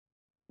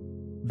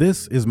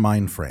This is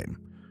Mindframe,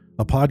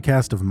 a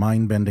podcast of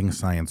mind-bending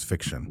science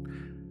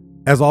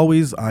fiction. As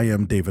always, I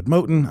am David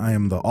Moten. I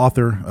am the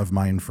author of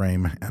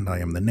Mindframe, and I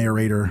am the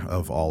narrator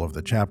of all of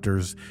the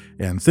chapters.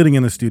 And sitting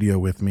in the studio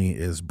with me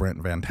is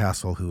Brent Van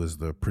Tassel, who is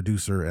the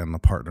producer and the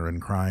partner in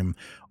crime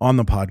on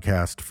the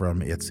podcast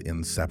from its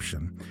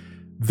inception.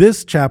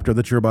 This chapter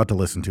that you're about to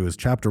listen to is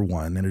chapter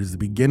 1, and it is the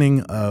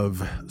beginning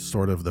of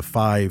sort of the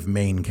 5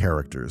 main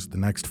characters. The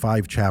next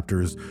 5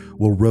 chapters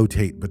will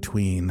rotate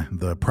between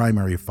the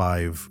primary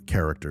 5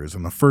 characters,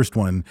 and the first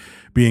one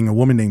being a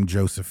woman named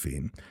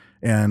Josephine.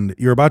 And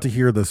you're about to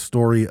hear the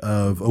story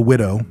of a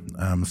widow,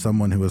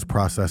 someone who is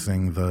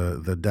processing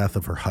the death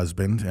of her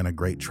husband in a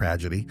great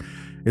tragedy.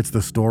 It's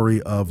the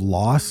story of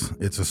loss,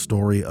 it's a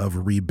story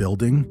of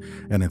rebuilding,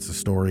 and it's a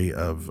story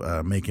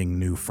of making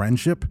new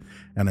friendship,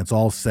 and it's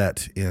all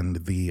set in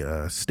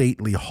the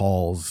stately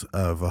halls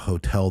of a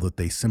hotel that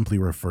they simply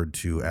referred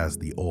to as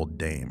the Old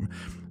Dame.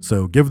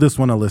 So give this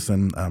one a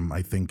listen.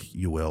 I think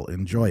you will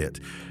enjoy it.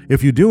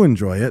 If you do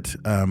enjoy it,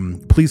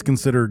 please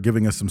consider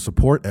giving us some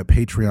support at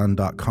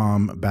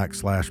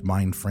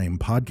patreon.com/Mindframe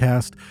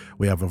Podcast.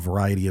 We have a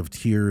variety of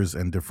tiers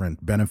and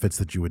different benefits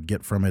that you would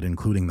get from it,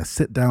 including the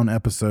sit-down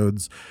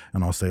episodes,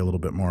 and I'll say a little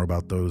bit more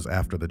about those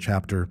after the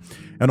chapter.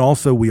 And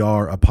also, we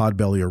are a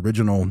Podbelly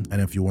original,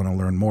 and if you want to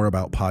learn more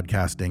about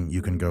podcasting,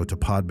 you can go to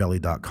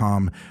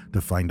podbelly.com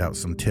to find out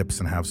some tips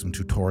and have some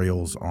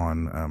tutorials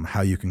on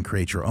how you can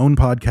create your own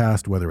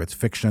podcast, whether it's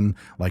fiction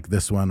like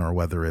this one or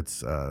whether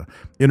it's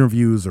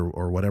interviews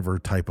or whatever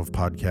type of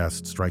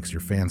podcast strikes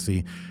your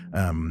fancy.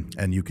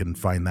 And you can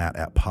find that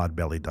at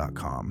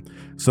podbelly.com.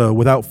 So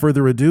without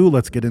further ado,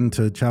 let's get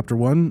into chapter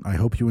 1. I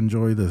hope you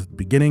enjoy the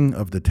beginning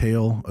of the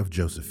tale of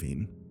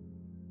Josephine.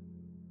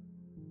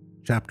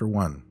 Chapter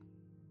 1,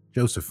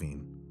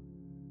 Josephine,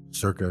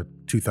 circa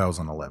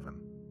 2011.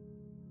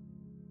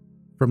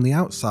 From the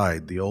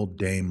outside, the old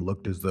dame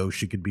looked as though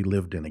she could be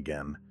lived in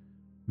again,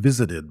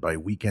 visited by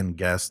weekend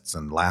guests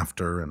and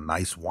laughter and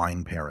nice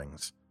wine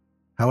pairings.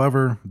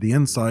 However, the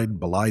inside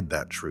belied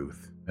that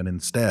truth, and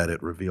instead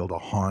it revealed a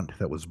haunt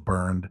that was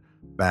burned,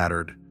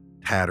 battered,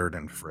 tattered,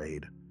 and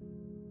frayed.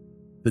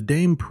 The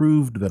dame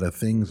proved that a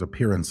thing's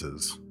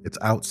appearances, its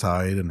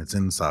outside and its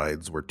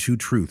insides, were two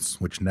truths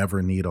which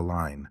never need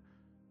align.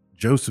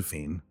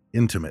 Josephine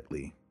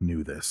intimately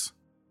knew this.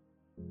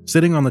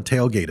 Sitting on the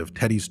tailgate of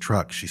Teddy's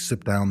truck, she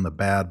sipped down the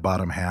bad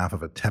bottom half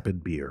of a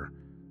tepid beer.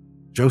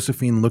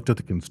 Josephine looked at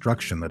the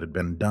construction that had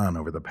been done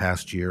over the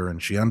past year,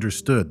 and she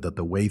understood that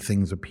the way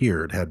things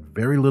appeared had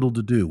very little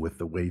to do with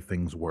the way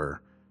things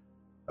were.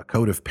 A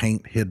coat of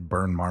paint hid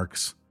burn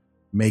marks.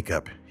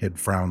 Makeup hid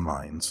frown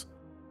lines.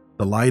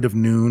 The light of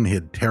noon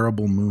hid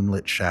terrible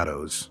moonlit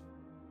shadows.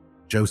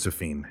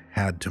 Josephine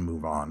had to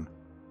move on.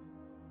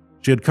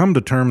 She had come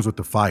to terms with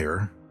the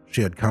fire.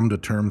 She had come to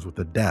terms with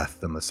the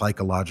death and the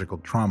psychological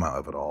trauma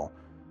of it all.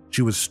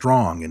 She was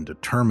strong and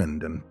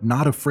determined and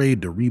not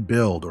afraid to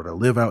rebuild or to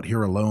live out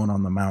here alone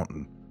on the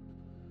mountain.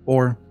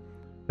 Or,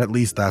 at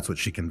least that's what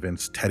she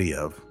convinced Teddy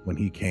of when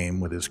he came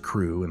with his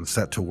crew and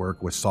set to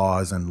work with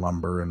saws and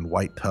lumber and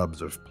white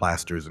tubs of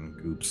plasters and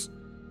goops.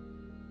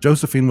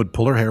 Josephine would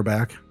pull her hair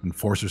back and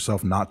force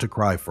herself not to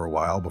cry for a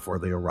while before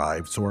they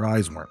arrived so her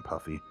eyes weren't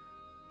puffy.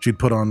 She'd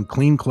put on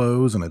clean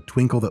clothes and a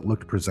twinkle that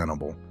looked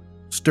presentable,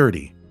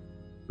 sturdy.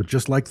 But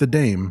just like the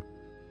dame,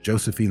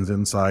 Josephine's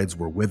insides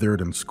were withered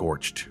and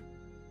scorched.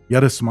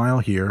 Yet a smile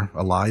here,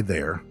 a lie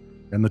there,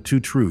 and the two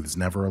truths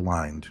never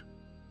aligned.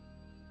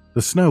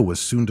 The snow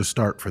was soon to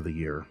start for the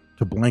year,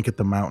 to blanket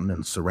the mountain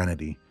in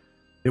serenity.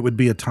 It would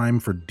be a time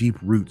for deep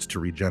roots to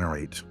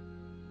regenerate.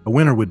 A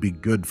winter would be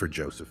good for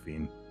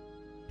Josephine.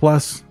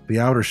 Plus, the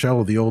outer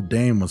shell of the old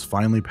dame was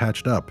finally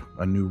patched up.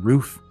 A new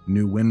roof,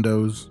 new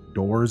windows,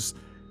 doors,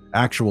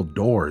 actual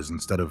doors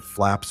instead of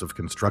flaps of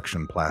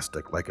construction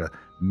plastic like a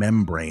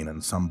membrane in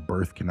some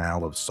birth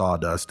canal of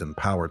sawdust and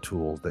power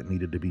tools that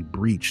needed to be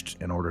breached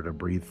in order to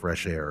breathe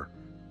fresh air.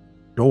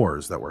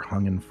 Doors that were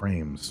hung in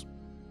frames.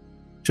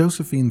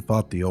 Josephine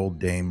thought the old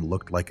dame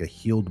looked like a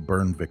healed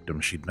burn victim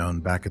she'd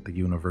known back at the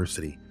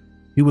university.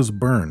 He was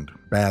burned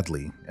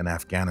badly in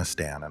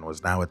Afghanistan and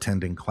was now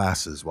attending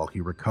classes while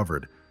he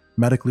recovered,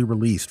 medically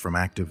released from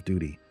active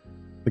duty.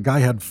 The guy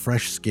had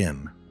fresh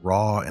skin,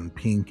 raw and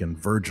pink and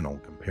virginal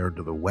compared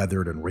to the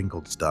weathered and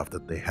wrinkled stuff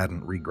that they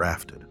hadn't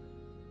regrafted.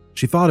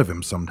 She thought of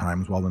him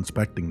sometimes while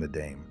inspecting the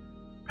dame.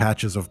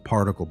 Patches of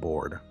particle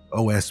board,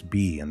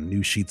 OSB, and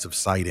new sheets of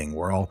siding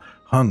were all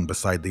hung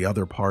beside the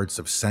other parts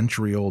of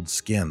century-old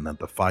skin that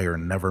the fire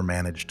never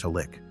managed to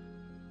lick.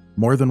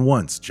 More than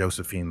once,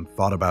 Josephine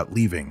thought about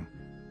leaving,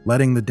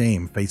 letting the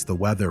dame face the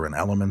weather and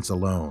elements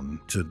alone,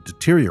 to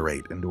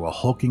deteriorate into a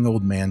hulking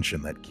old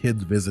mansion that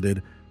kids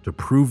visited to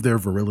prove their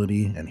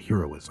virility and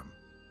heroism.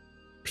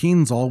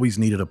 Teens always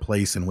needed a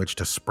place in which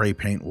to spray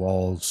paint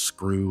walls,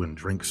 screw, and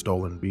drink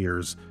stolen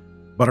beers,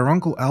 but her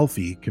Uncle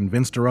Alfie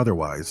convinced her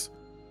otherwise.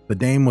 The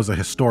dame was a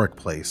historic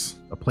place,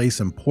 a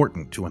place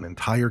important to an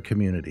entire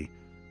community,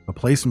 a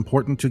place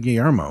important to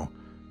Guillermo.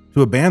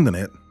 To abandon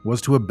it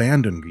was to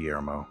abandon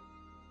Guillermo.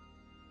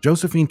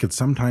 Josephine could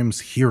sometimes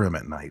hear him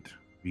at night,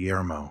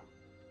 Guillermo.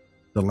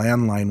 The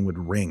landline would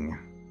ring,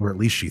 or at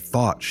least she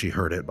thought she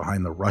heard it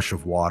behind the rush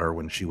of water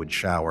when she would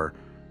shower,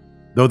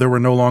 though there were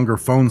no longer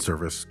phone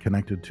service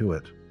connected to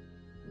it.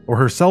 Or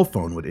her cell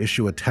phone would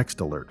issue a text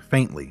alert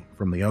faintly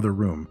from the other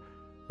room,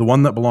 the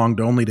one that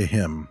belonged only to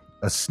him,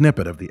 a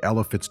snippet of the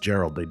Ella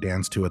Fitzgerald they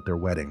danced to at their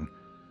wedding.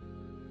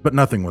 But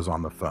nothing was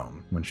on the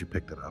phone when she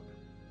picked it up.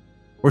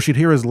 Or she'd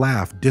hear his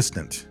laugh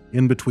distant,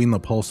 in between the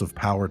pulse of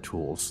power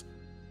tools,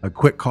 a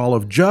quick call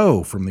of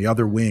Joe from the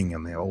other wing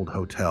in the old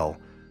hotel,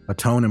 a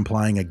tone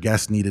implying a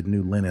guest needed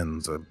new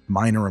linens, a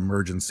minor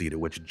emergency to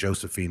which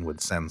Josephine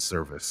would send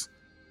service.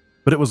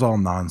 But it was all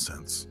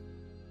nonsense.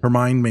 Her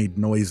mind made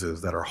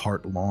noises that her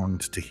heart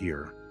longed to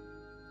hear.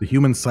 The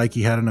human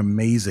psyche had an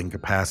amazing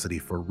capacity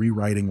for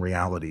rewriting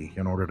reality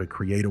in order to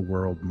create a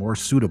world more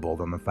suitable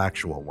than the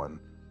factual one.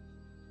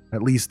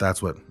 At least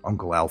that's what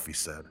Uncle Alfie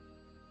said.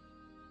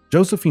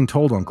 Josephine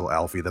told Uncle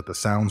Alfie that the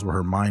sounds were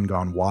her mind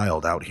gone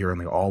wild out here in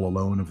the all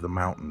alone of the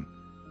mountain,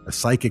 a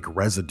psychic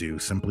residue,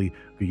 simply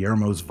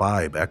Guillermo's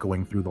vibe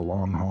echoing through the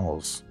long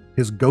halls,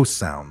 his ghost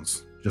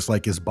sounds, just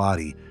like his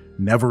body,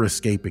 never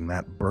escaping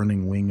that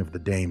burning wing of the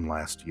dame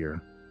last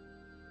year.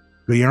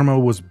 Guillermo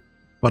was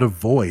but a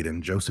void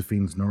in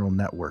Josephine's neural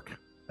network,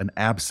 an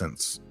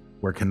absence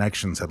where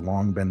connections had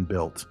long been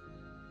built,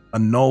 a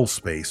null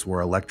space where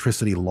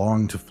electricity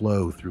longed to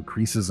flow through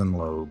creases and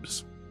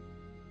lobes.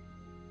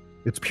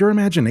 It's pure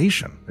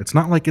imagination. It's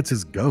not like it's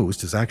his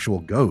actual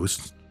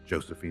ghost,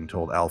 Josephine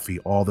told Alfie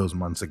all those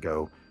months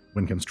ago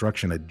when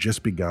construction had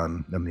just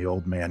begun and the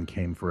old man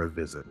came for a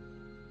visit.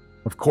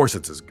 Of course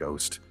it's his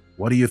ghost.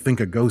 What do you think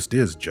a ghost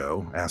is,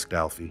 Joe? Asked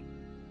Alfie.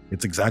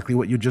 It's exactly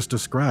what you just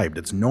described.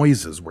 It's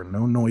noises where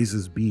no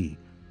noises be.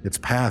 It's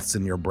paths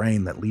in your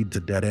brain that lead to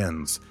dead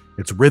ends.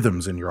 It's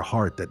rhythms in your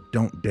heart that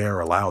don't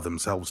dare allow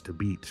themselves to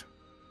beat.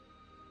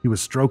 He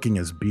was stroking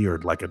his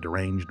beard like a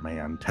deranged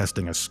man,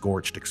 testing a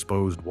scorched,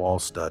 exposed wall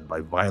stud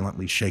by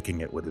violently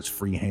shaking it with his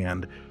free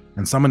hand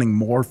and summoning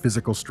more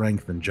physical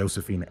strength than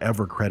Josephine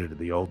ever credited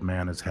the old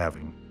man as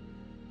having.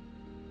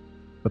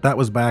 But that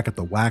was back at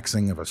the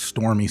waxing of a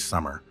stormy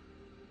summer.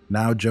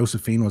 Now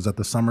Josephine was at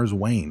the summer's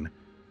wane.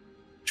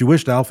 She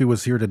wished Alfie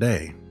was here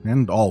today,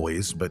 and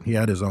always, but he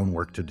had his own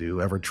work to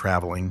do, ever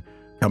traveling,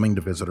 coming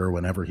to visit her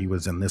whenever he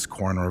was in this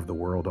corner of the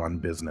world on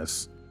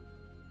business.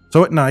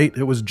 So at night,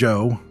 it was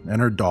Joe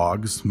and her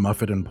dogs,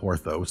 Muffet and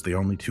Porthos, the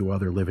only two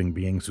other living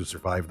beings who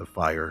survived the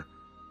fire,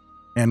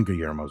 and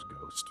Guillermo's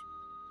ghost.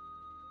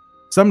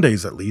 Some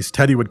days at least,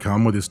 Teddy would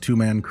come with his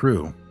two-man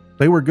crew.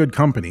 They were good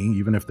company,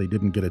 even if they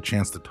didn't get a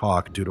chance to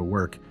talk due to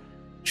work.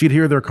 She'd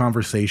hear their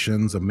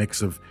conversations, a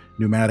mix of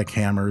pneumatic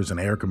hammers and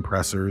air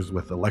compressors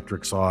with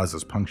electric saws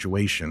as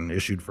punctuation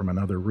issued from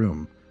another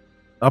room.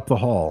 Up the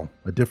hall,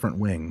 a different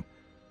wing.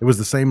 It was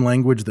the same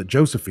language that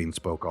Josephine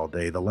spoke all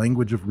day, the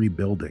language of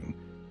rebuilding,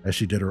 as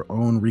she did her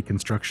own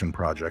reconstruction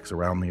projects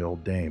around the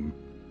old dame.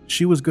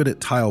 She was good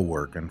at tile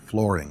work and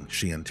flooring,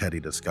 she and Teddy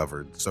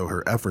discovered, so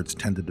her efforts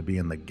tended to be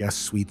in the guest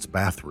suites'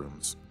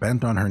 bathrooms,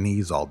 bent on her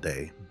knees all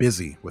day,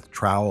 busy with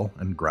trowel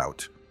and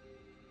grout.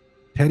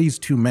 Teddy's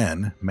two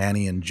men,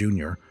 Manny and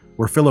Junior,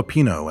 were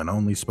Filipino and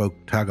only spoke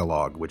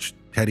Tagalog, which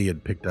Teddy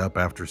had picked up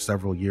after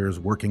several years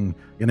working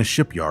in a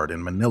shipyard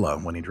in Manila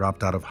when he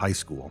dropped out of high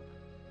school.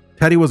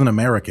 Teddy was an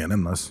American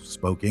and thus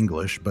spoke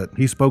English, but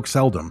he spoke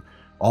seldom,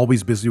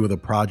 always busy with a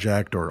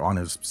project or on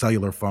his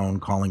cellular phone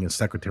calling his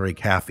secretary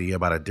Kathy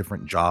about a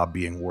different job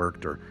being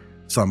worked or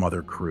some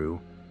other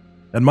crew.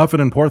 And Muffet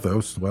and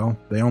Porthos, well,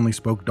 they only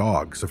spoke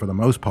dog, so for the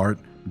most part,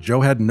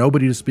 Joe had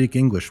nobody to speak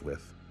English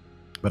with.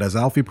 But as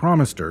Alfie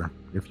promised her,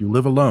 if you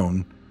live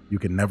alone, you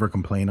can never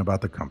complain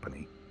about the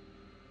company.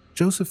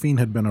 Josephine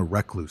had been a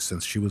recluse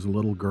since she was a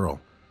little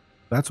girl.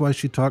 That's why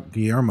she talked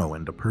Guillermo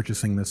into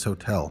purchasing this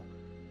hotel.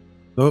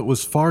 Though it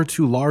was far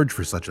too large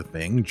for such a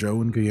thing,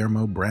 Joe and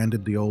Guillermo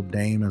branded the old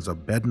dame as a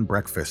bed and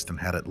breakfast and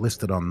had it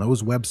listed on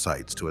those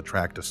websites to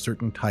attract a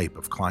certain type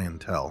of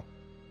clientele.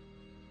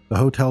 The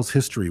hotel's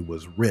history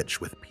was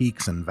rich with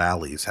peaks and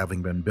valleys,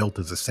 having been built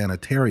as a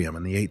sanitarium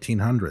in the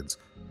 1800s,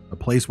 a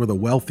place where the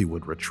wealthy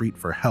would retreat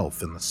for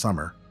health in the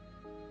summer.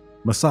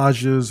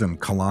 Massages and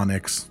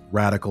colonics,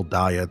 radical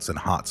diets and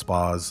hot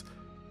spas.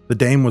 The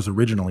dame was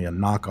originally a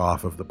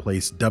knockoff of the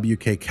place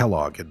W.K.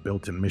 Kellogg had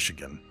built in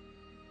Michigan.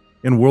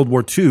 In World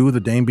War II, the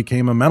dame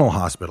became a mental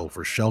hospital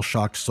for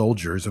shell-shocked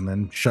soldiers and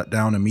then shut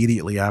down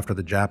immediately after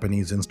the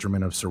Japanese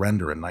Instrument of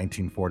Surrender in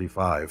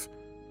 1945.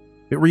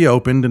 It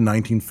reopened in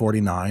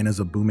 1949 as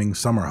a booming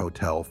summer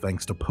hotel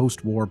thanks to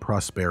post-war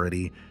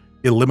prosperity,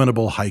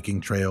 illimitable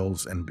hiking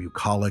trails, and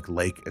bucolic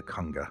Lake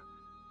Ikunga.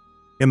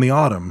 In the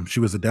autumn,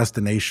 she was a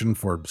destination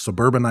for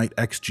suburbanite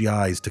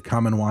ex-GIs to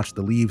come and watch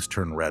the leaves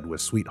turn red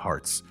with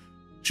sweethearts.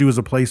 She was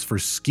a place for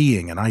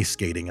skiing and ice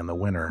skating in the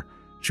winter.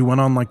 She went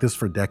on like this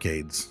for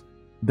decades.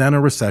 Then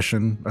a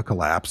recession, a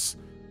collapse.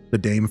 The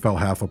dame fell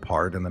half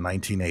apart in the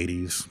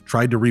 1980s,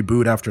 tried to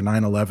reboot after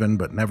 9/11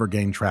 but never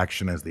gained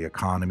traction as the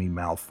economy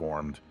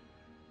malformed.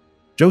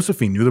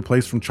 Josephine knew the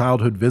place from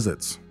childhood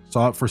visits,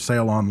 saw it for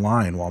sale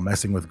online while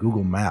messing with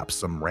Google Maps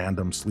some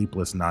random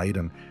sleepless night,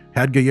 and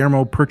had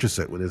Guillermo purchase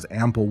it with his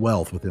ample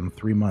wealth within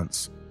 3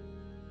 months.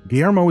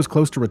 Guillermo was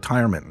close to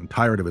retirement and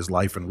tired of his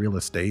life in real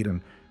estate,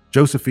 and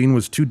Josephine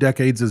was 2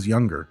 decades his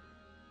younger.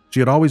 She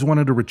had always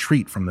wanted to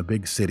retreat from the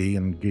big city,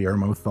 and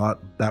Guillermo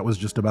thought that was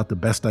just about the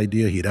best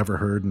idea he'd ever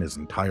heard in his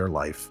entire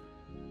life.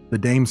 The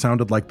Dame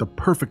sounded like the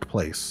perfect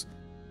place,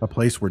 a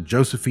place where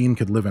Josephine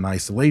could live in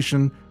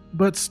isolation,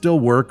 but still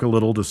work a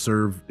little to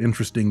serve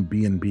interesting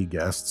B&B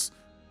guests.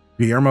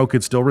 Guillermo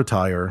could still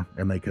retire,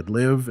 and they could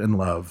live and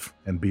love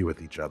and be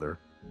with each other.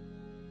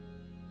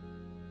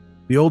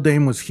 The old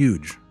Dame was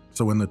huge,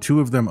 so when the two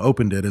of them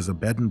opened it as a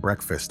bed and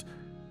breakfast,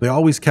 they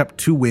always kept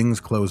 2 wings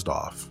closed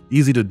off,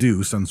 easy to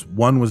do since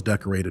one was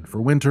decorated for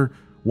winter,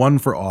 one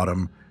for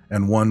autumn,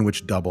 and one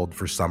which doubled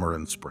for summer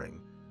and spring.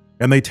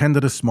 And they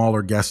tended a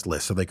smaller guest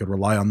list so they could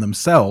rely on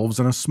themselves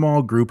and a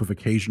small group of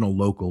occasional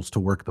locals to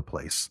work the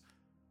place.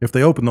 If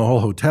they opened the whole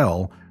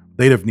hotel,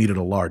 they'd have needed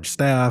a large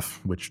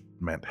staff, which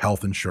meant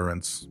health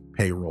insurance,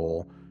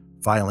 payroll,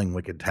 filing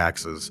wicked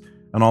taxes,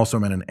 and also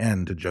meant an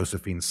end to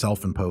Josephine's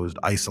self-imposed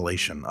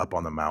isolation up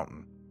on the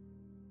mountain.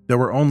 There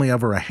were only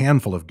ever a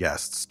handful of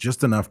guests,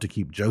 just enough to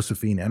keep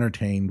Josephine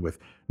entertained with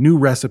new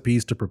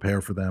recipes to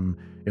prepare for them,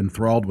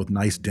 enthralled with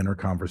nice dinner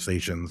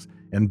conversations,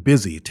 and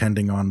busy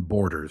tending on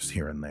boarders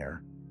here and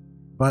there.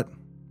 But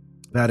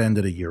that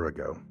ended a year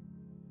ago.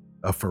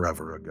 A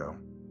forever ago.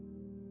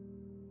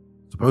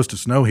 "Supposed to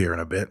snow here in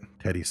a bit,"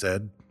 Teddy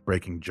said,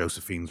 breaking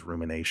Josephine's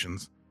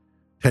ruminations.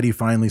 Teddy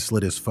finally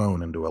slid his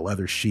phone into a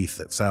leather sheath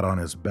that sat on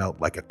his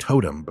belt like a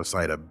totem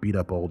beside a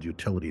beat-up old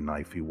utility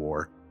knife he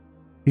wore.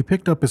 He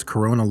picked up his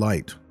Corona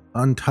Light,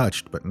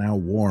 untouched but now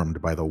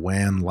warmed by the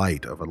wan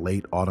light of a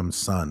late autumn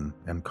sun,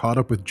 and caught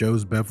up with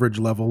Joe's beverage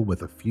level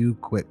with a few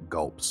quick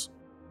gulps.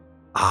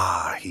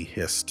 "Ah," he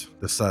hissed,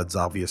 the suds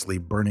obviously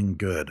burning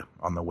good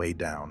on the way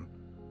down.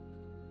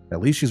 "At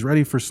least she's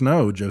ready for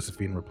snow,"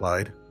 Josephine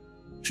replied.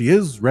 "She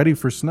is ready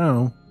for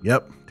snow."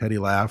 "Yep," Teddy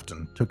laughed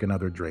and took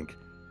another drink.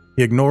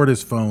 He ignored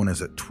his phone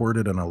as it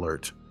twirled an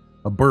alert.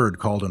 A bird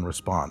called in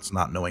response,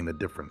 not knowing the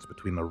difference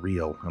between the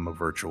real and the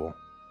virtual.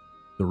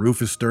 "The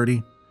roof is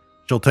sturdy.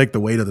 She'll take the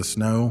weight of the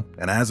snow,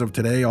 and as of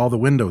today, all the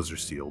windows are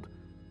sealed.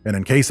 And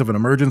in case of an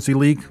emergency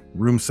leak,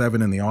 room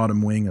 7 in the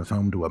autumn wing is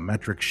home to a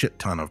metric shit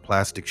ton of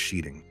plastic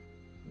sheeting.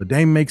 The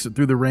Dame makes it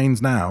through the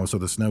rains now, so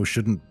the snow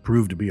shouldn't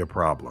prove to be a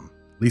problem,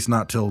 at least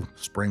not till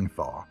spring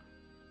thaw.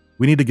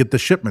 We need to get the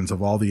shipments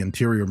of all the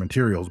interior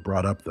materials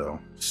brought up, though,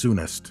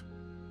 soonest."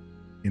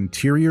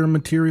 "Interior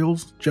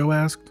materials?" Joe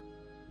asked.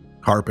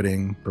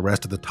 "Carpeting, the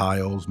rest of the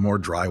tiles, more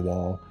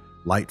drywall,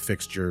 light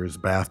fixtures,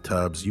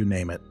 bathtubs, you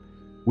name it.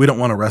 We don't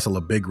want to wrestle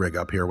a big rig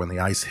up here when the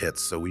ice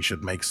hits, so we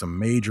should make some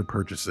major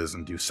purchases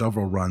and do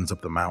several runs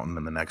up the mountain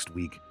in the next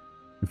week.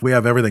 If we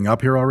have everything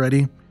up here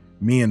already,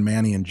 me and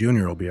Manny and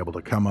Junior will be able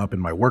to come up in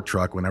my work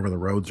truck whenever the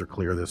roads are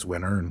clear this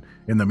winter, and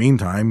in the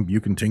meantime,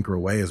 you can tinker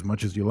away as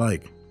much as you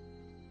like."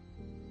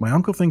 "My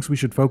uncle thinks we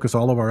should focus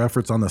all of our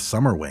efforts on the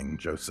summer wing,"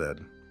 Joe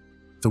said,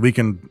 "so we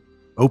can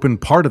open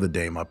part of the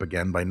Dame up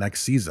again by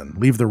next season,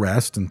 leave the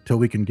rest until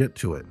we can get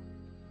to it.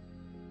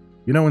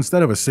 You know,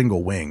 instead of a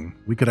single wing,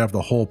 we could have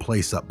the whole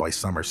place up by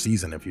summer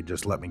season if you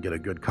just let me get a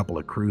good couple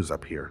of crews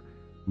up here.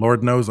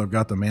 Lord knows I've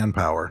got the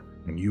manpower,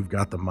 and you've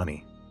got the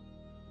money."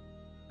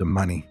 The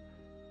money.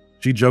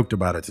 She joked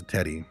about it to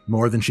Teddy,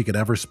 more than she could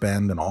ever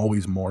spend and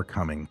always more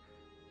coming.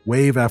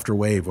 Wave after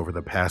wave over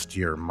the past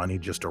year, money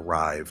just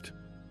arrived.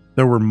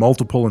 There were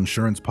multiple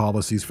insurance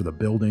policies for the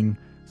building,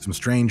 some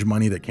strange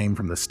money that came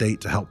from the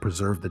state to help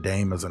preserve the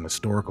Dame as an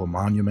historical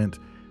monument,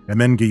 and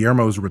then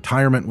Guillermo's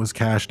retirement was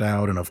cashed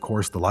out, and of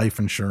course the life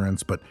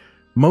insurance, but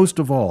most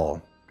of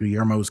all,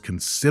 Guillermo's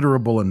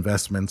considerable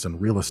investments and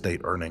real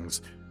estate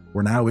earnings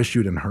were now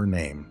issued in her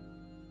name.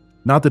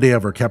 Not that he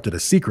ever kept it a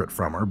secret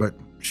from her, but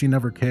she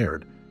never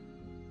cared.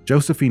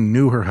 Josephine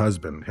knew her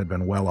husband had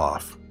been well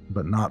off,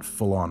 but not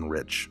full-on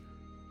rich.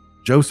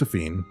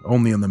 Josephine,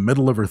 only in the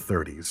middle of her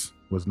 30s,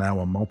 was now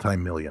a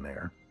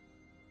multimillionaire.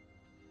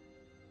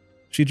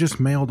 She just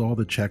mailed all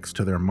the checks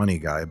to their money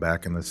guy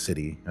back in the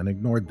city and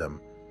ignored them.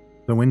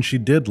 Though when she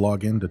did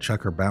log in to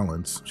check her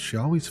balance, she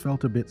always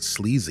felt a bit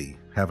sleazy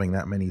having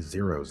that many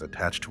zeros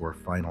attached to her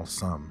final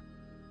sum.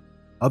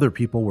 Other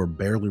people were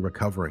barely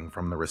recovering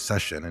from the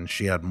recession, and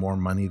she had more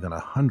money than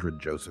 100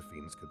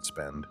 Josephines could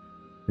spend.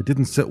 It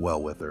didn't sit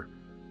well with her.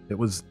 It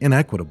was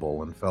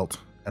inequitable and felt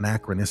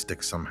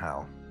anachronistic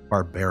somehow,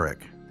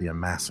 barbaric, the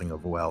amassing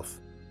of wealth.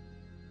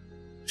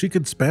 She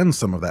could spend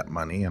some of that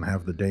money and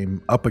have the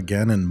Dame up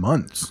again in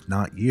months,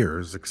 not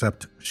years,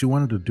 except she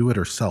wanted to do it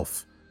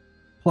herself.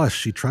 Plus,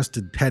 she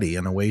trusted Teddy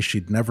in a way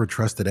she'd never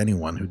trusted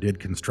anyone who did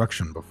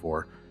construction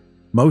before.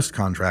 Most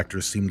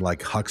contractors seemed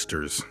like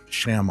hucksters,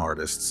 sham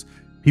artists,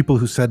 people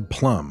who said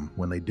plum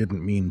when they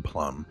didn't mean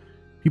plum,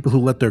 people who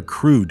let their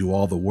crew do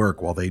all the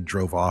work while they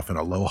drove off in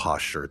aloha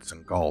shirts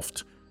and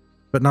golfed.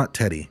 But not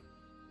Teddy.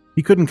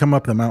 He couldn't come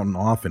up the mountain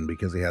often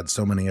because he had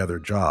so many other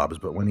jobs,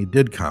 but when he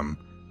did come,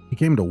 he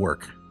came to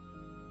work.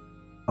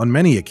 On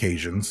many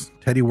occasions,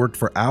 Teddy worked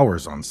for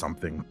hours on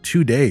something,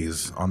 2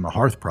 days on the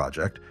hearth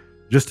project,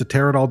 just to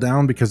tear it all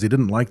down because he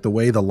didn't like the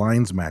way the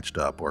lines matched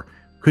up or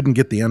couldn't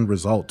get the end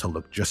result to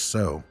look just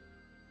so.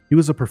 He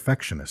was a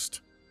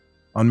perfectionist.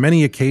 On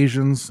many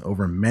occasions,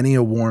 over many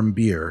a warm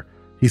beer,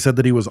 he said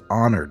that he was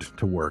honored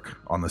to work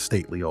on the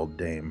stately old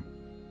dame.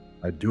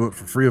 "I'd do it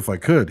for free if I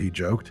could," he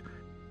joked.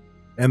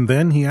 And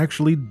then he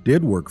actually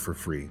did work for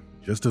free,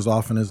 just as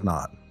often as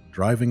not,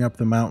 driving up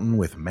the mountain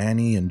with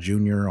Manny and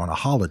Junior on a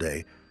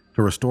holiday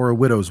to restore a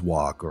widow's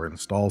walk or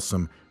install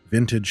some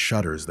vintage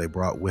shutters they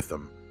brought with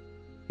them.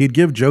 He'd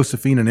give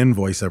Josephine an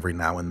invoice every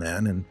now and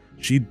then, and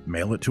she'd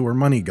mail it to her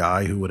money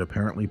guy, who would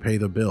apparently pay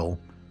the bill.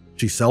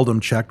 She seldom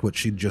checked what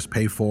she'd just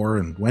pay for,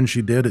 and when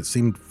she did, it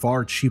seemed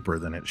far cheaper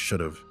than it should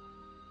have.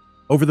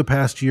 Over the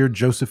past year,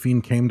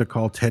 Josephine came to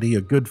call Teddy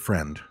a good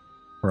friend.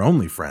 Her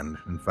only friend,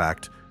 in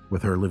fact,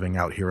 with her living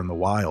out here in the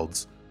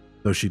wilds,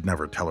 though she'd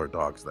never tell her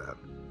dogs that.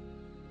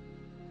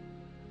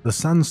 The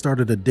sun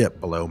started to dip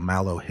below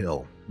Mallow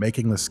Hill,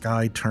 making the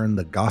sky turn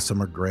the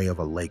gossamer gray of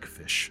a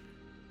lakefish.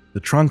 The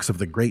trunks of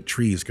the great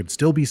trees could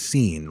still be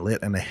seen,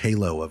 lit in a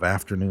halo of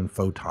afternoon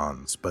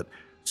photons, but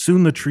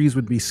soon the trees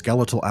would be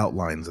skeletal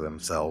outlines of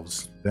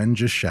themselves, then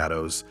just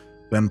shadows,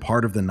 then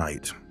part of the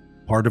night,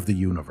 part of the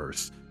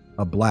universe,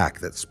 a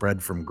black that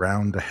spread from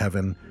ground to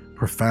heaven,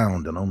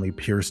 profound and only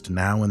pierced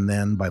now and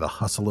then by the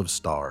hustle of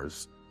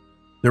stars.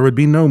 There would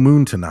be no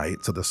moon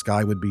tonight, so the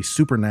sky would be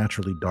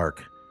supernaturally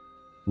dark.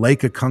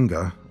 Lake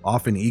Akunga,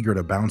 often eager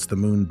to bounce the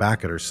moon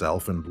back at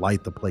herself and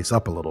light the place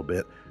up a little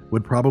bit,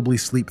 would probably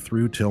sleep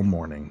through till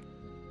morning.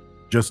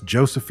 Just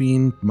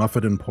Josephine,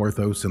 Muffet, and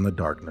Porthos in the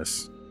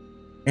darkness.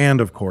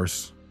 And, of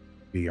course,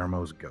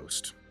 Guillermo's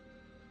ghost.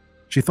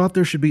 She thought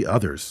there should be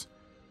others.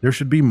 There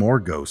should be more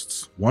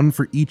ghosts, one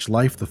for each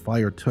life the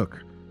fire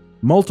took.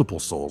 Multiple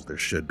souls there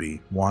should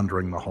be,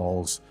 wandering the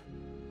halls.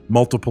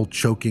 Multiple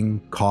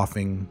choking,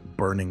 coughing,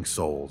 burning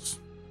souls.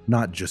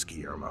 Not just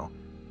Guillermo.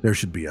 There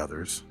should be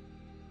others.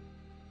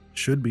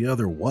 "Should be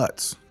other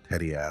whats?"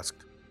 Teddy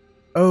asked.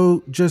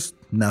 "Oh, just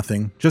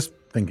nothing. Just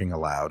thinking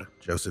aloud,"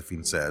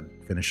 Josephine said,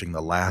 finishing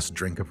the last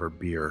drink of her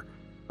beer.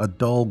 A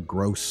dull,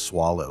 gross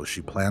swallow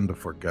she planned to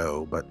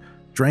forgo, but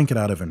drank it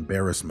out of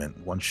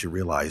embarrassment once she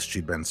realized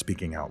she'd been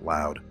speaking out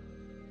loud.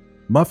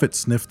 Muffet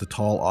sniffed the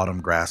tall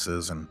autumn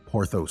grasses, and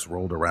Porthos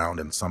rolled around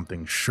in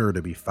something sure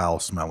to be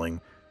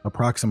foul-smelling,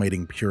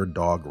 approximating pure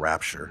dog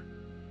rapture.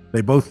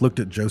 They both looked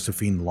at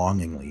Josephine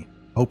longingly,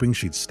 hoping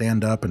she'd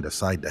stand up and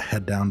decide to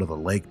head down to the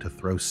lake to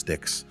throw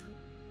sticks.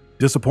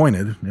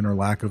 Disappointed in her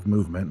lack of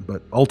movement,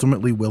 but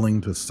ultimately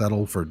willing to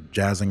settle for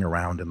jazzing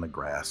around in the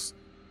grass.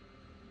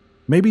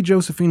 Maybe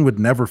Josephine would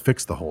never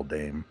fix the whole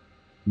dame.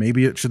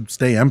 Maybe it should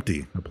stay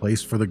empty, a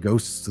place for the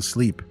ghosts to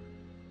sleep.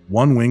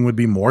 One wing would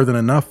be more than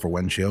enough for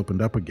when she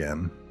opened up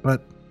again,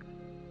 but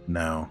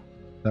no,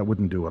 that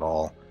wouldn't do it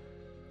all.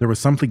 There was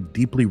something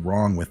deeply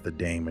wrong with the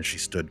dame as she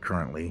stood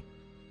currently.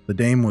 The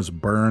dame was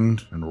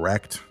burned and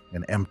wrecked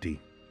and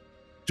empty.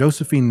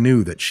 Josephine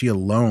knew that she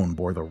alone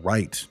bore the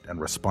right and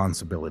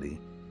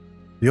responsibility.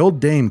 The old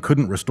dame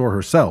couldn't restore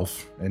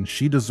herself, and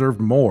she deserved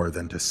more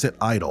than to sit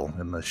idle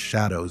in the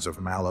shadows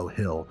of Mallow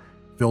Hill,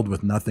 filled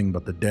with nothing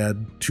but the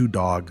dead, 2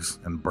 dogs,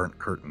 and burnt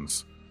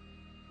curtains.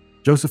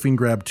 Josephine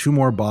grabbed 2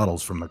 more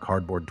bottles from the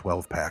cardboard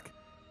 12-pack.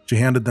 She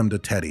handed them to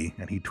Teddy,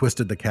 and he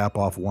twisted the cap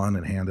off one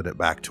and handed it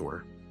back to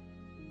her.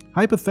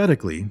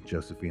 "Hypothetically,"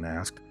 Josephine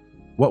asked,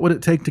 "what would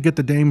it take to get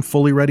the dame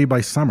fully ready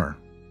by summer?"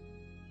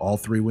 "All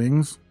 3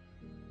 wings?"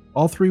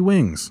 "All 3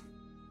 wings."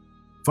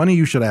 "Funny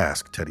you should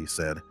ask," Teddy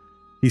said.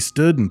 He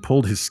stood and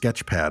pulled his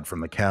sketch pad from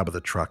the cab of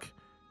the truck.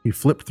 He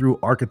flipped through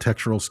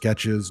architectural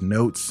sketches,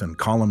 notes, and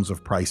columns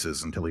of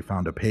prices until he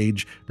found a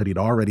page that he'd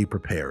already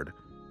prepared.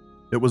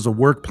 It was a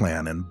work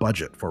plan and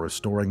budget for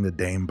restoring the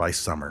dame by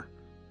summer.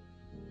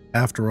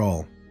 After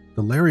all,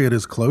 the lariat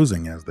is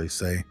closing, as they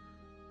say.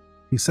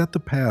 He set the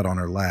pad on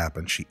her lap,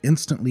 and she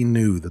instantly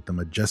knew that the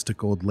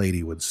majestic old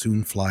lady would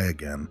soon fly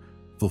again,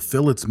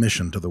 fulfill its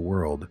mission to the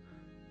world.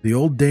 The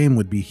old dame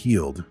would be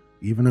healed,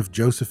 even if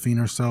Josephine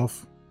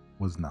herself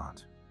was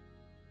not.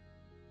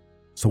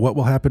 So what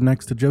will happen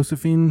next to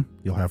Josephine?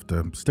 You'll have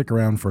to stick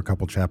around for a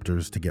couple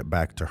chapters to get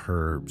back to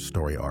her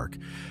story arc.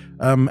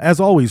 As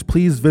always,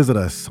 please visit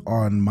us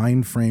on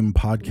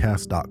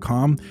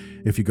mindframepodcast.com.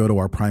 If you go to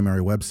our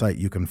primary website,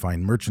 you can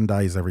find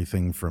merchandise,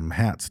 everything from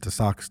hats to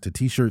socks to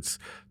t-shirts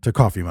to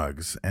coffee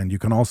mugs. And you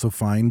can also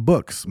find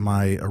books.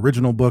 My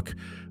original book,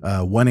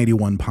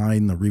 181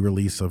 Pine, the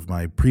re-release of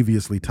my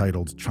previously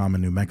titled Chama,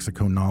 New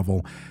Mexico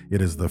novel.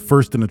 It is the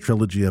first in a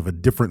trilogy of a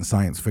different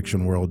science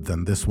fiction world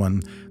than this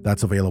one.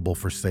 That's available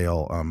for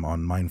sale on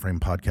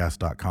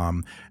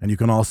mindframepodcast.com. And you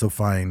can also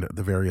find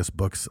the various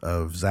books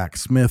of Zach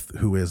Smith,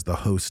 who is the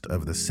host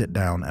of the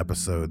sit-down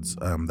episodes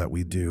that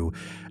we do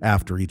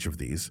after each of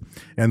these.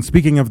 And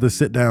speaking of the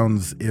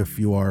sit-downs, if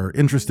you are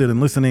interested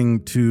in listening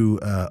to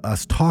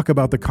us talk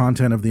about the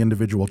content of the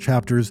individual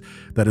chapters,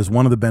 that is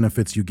one of the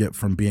benefits you get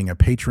from being a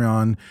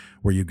Patreon,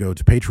 where you go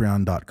to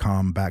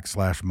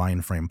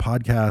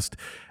patreon.com/mindframepodcast.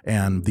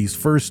 And these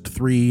first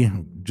 3,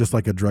 just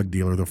like a drug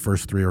dealer, the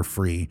first 3 are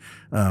free.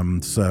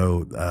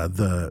 So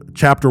the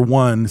chapter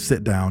 1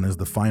 sit down is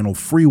the final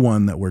free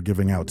one that we're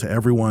giving out to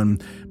everyone.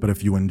 But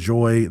if you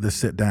enjoy the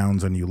sit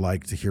downs and you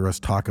like to hear us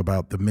talk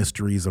about the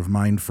mysteries of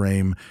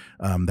Mindframe,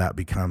 that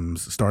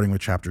becomes, starting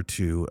with chapter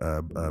 2,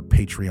 a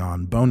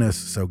Patreon bonus.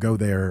 So go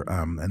there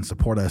and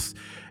support us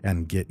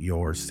and get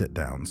your sit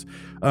downs.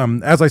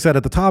 As I said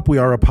at the top, we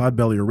are a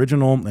Podbelly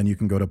original, and you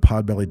can go to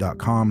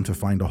podbelly.com to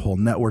find a whole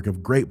network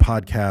of great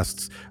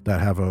podcasts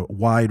that have a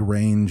wide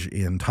range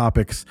in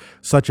topics,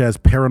 such as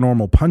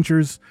Paranormal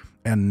Punchers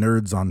and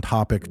Nerds on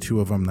Topic,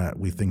 two of them that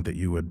we think that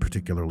you would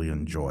particularly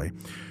enjoy.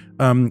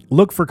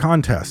 Look for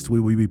contests.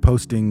 We will be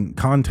posting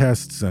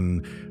contests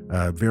and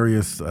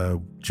various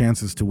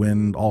chances to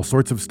win all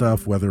sorts of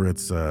stuff, whether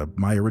it's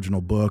my original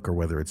book or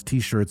whether it's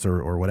t-shirts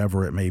or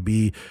whatever it may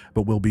be.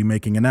 But we'll be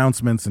making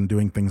announcements and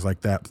doing things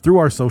like that through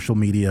our social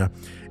media.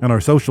 And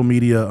our social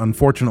media,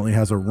 unfortunately,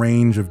 has a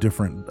range of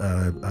different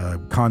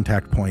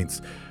contact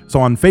points. So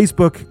on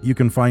Facebook, you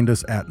can find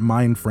us at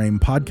Mindframe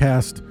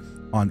Podcast.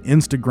 On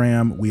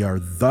Instagram, we are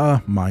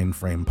The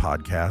Mindframe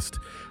Podcast.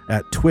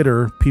 At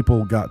Twitter,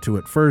 people got to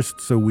it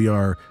first, so we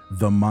are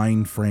The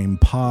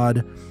Mindframe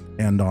Pod.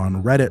 And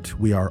on Reddit,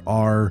 we are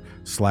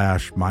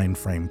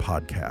r/Mindframe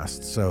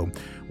Podcast. So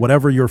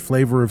whatever your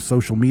flavor of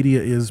social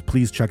media is,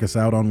 please check us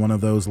out on one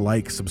of those.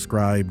 Like,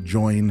 subscribe,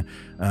 join,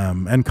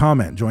 and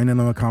comment. Join in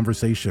on the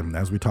conversation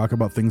as we talk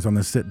about things on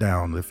the sit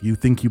down. If you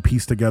think you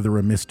piece together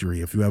a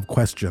mystery, if you have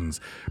questions,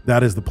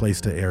 that is the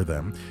place to air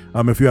them.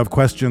 If you have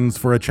questions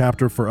for a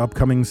chapter for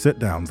upcoming sit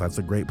downs, that's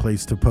a great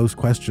place to post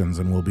questions,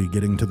 and we'll be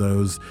getting to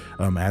those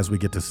as we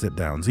get to sit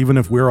downs. Even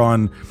if we're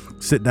on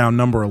sit down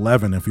number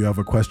 11, if you have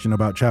a question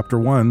about chapter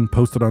 1,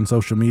 post it on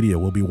social media.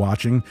 We'll be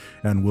watching,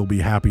 and we'll be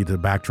happy to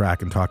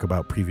backtrack and talk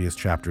about previous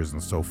chapters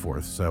and so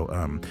forth.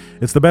 So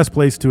it's the best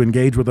place to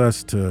engage with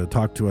us, to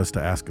talk to us,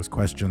 to ask us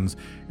questions,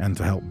 and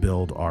to help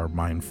build our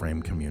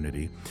Mindframe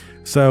community.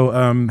 So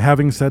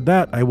having said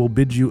that, I will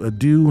bid you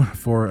adieu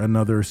for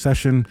another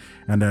session.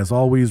 And as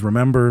always,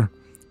 remember,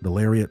 the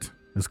Lariat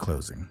is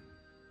closing.